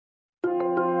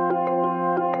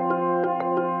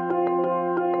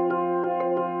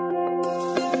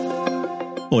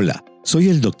Hola, soy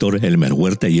el Dr. Elmer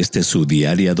Huerta y esta es su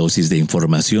diaria dosis de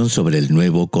información sobre el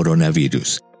nuevo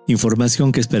coronavirus.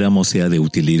 Información que esperamos sea de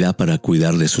utilidad para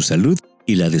cuidar de su salud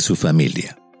y la de su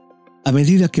familia. A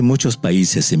medida que muchos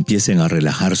países empiecen a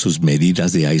relajar sus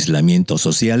medidas de aislamiento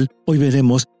social, hoy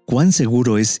veremos cuán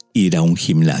seguro es ir a un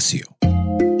gimnasio.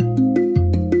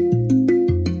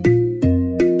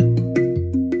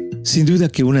 Sin duda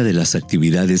que una de las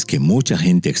actividades que mucha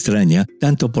gente extraña,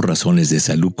 tanto por razones de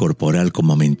salud corporal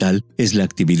como mental, es la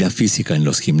actividad física en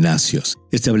los gimnasios,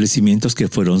 establecimientos que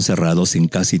fueron cerrados en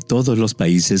casi todos los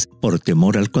países por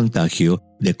temor al contagio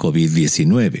de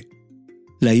COVID-19.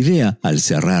 La idea, al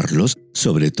cerrarlos,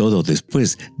 sobre todo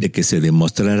después de que se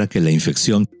demostrara que la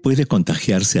infección puede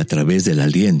contagiarse a través del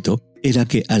aliento, era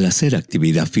que al hacer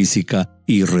actividad física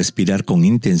y respirar con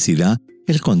intensidad,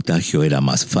 el contagio era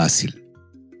más fácil.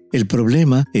 El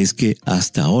problema es que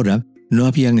hasta ahora no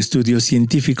habían estudios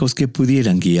científicos que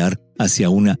pudieran guiar hacia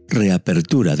una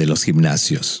reapertura de los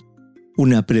gimnasios.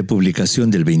 Una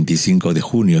prepublicación del 25 de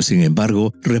junio, sin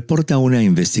embargo, reporta una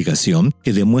investigación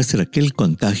que demuestra que el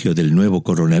contagio del nuevo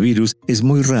coronavirus es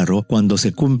muy raro cuando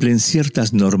se cumplen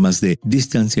ciertas normas de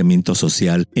distanciamiento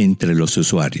social entre los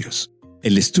usuarios.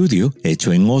 El estudio,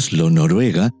 hecho en Oslo,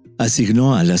 Noruega,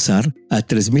 asignó al azar a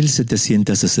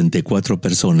 3.764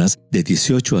 personas de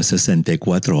 18 a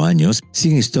 64 años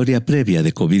sin historia previa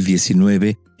de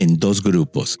COVID-19 en dos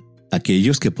grupos,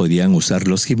 aquellos que podían usar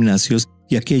los gimnasios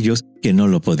y aquellos que no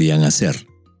lo podían hacer.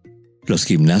 Los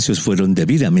gimnasios fueron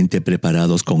debidamente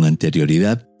preparados con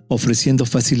anterioridad, ofreciendo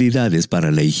facilidades para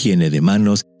la higiene de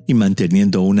manos y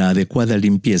manteniendo una adecuada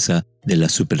limpieza de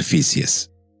las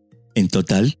superficies. En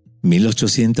total,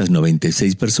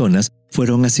 1.896 personas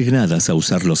fueron asignadas a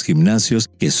usar los gimnasios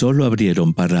que solo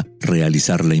abrieron para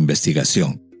realizar la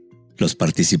investigación. Los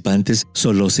participantes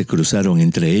solo se cruzaron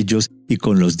entre ellos y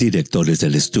con los directores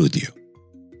del estudio.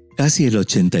 Casi el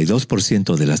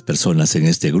 82% de las personas en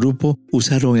este grupo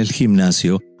usaron el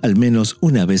gimnasio al menos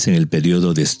una vez en el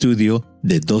periodo de estudio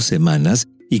de 2 semanas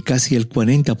y casi el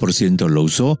 40% lo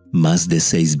usó más de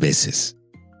 6 veces.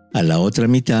 A la otra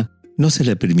mitad no se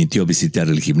le permitió visitar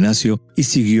el gimnasio y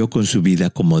siguió con su vida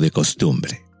como de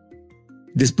costumbre.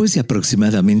 Después de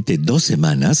aproximadamente 2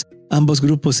 semanas, ambos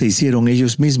grupos se hicieron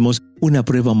ellos mismos una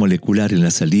prueba molecular en la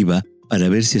saliva para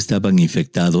ver si estaban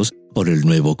infectados por el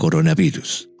nuevo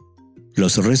coronavirus.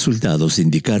 Los resultados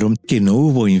indicaron que no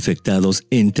hubo infectados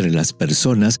entre las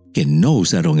personas que no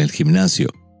usaron el gimnasio,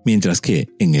 mientras que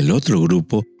en el otro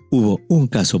grupo hubo un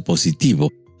caso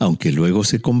positivo, aunque luego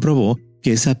se comprobó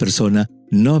que esa persona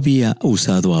no había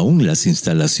usado aún las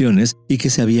instalaciones y que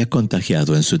se había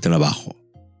contagiado en su trabajo.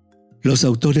 Los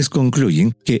autores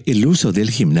concluyen que el uso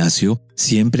del gimnasio,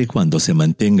 siempre y cuando se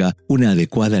mantenga una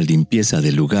adecuada limpieza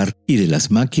del lugar y de las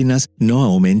máquinas, no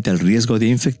aumenta el riesgo de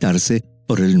infectarse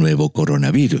por el nuevo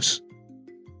coronavirus.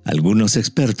 Algunos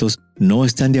expertos no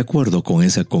están de acuerdo con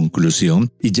esa conclusión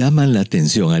y llaman la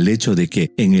atención al hecho de que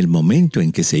en el momento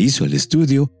en que se hizo el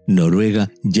estudio,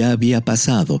 Noruega ya había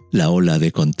pasado la ola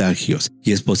de contagios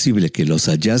y es posible que los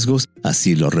hallazgos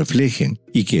así lo reflejen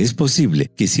y que es posible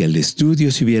que si el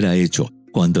estudio se hubiera hecho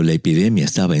cuando la epidemia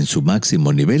estaba en su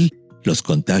máximo nivel, los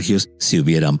contagios se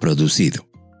hubieran producido.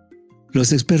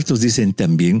 Los expertos dicen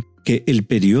también que el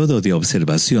periodo de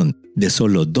observación de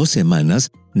solo 2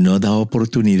 semanas no da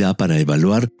oportunidad para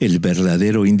evaluar el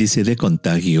verdadero índice de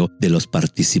contagio de los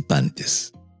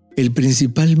participantes. El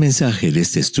principal mensaje de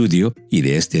este estudio y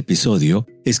de este episodio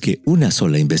es que una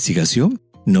sola investigación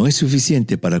no es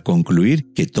suficiente para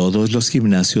concluir que todos los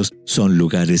gimnasios son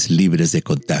lugares libres de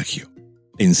contagio.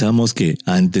 Pensamos que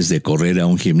antes de correr a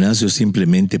un gimnasio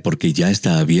simplemente porque ya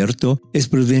está abierto, es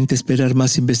prudente esperar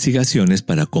más investigaciones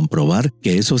para comprobar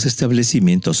que esos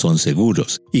establecimientos son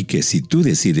seguros y que si tú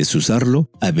decides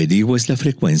usarlo, averigües la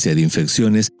frecuencia de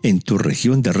infecciones en tu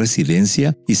región de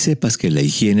residencia y sepas que la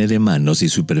higiene de manos y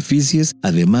superficies,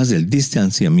 además del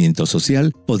distanciamiento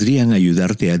social, podrían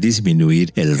ayudarte a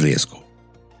disminuir el riesgo.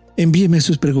 Envíeme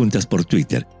sus preguntas por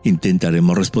Twitter.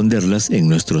 Intentaremos responderlas en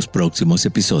nuestros próximos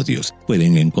episodios.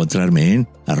 Pueden encontrarme en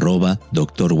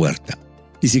 @Dr. Huerta.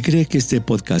 Y si cree que este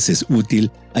podcast es útil,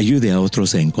 ayude a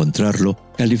otros a encontrarlo,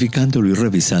 calificándolo y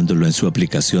revisándolo en su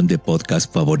aplicación de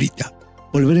podcast favorita.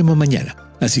 Volveremos mañana,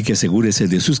 así que asegúrese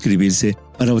de suscribirse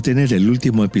para obtener el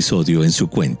último episodio en su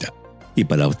cuenta. Y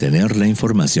para obtener la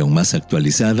información más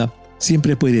actualizada,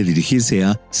 siempre puede dirigirse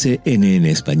a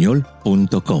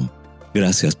cnnespañol.com.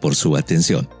 Gracias por su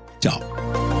atención. Chao.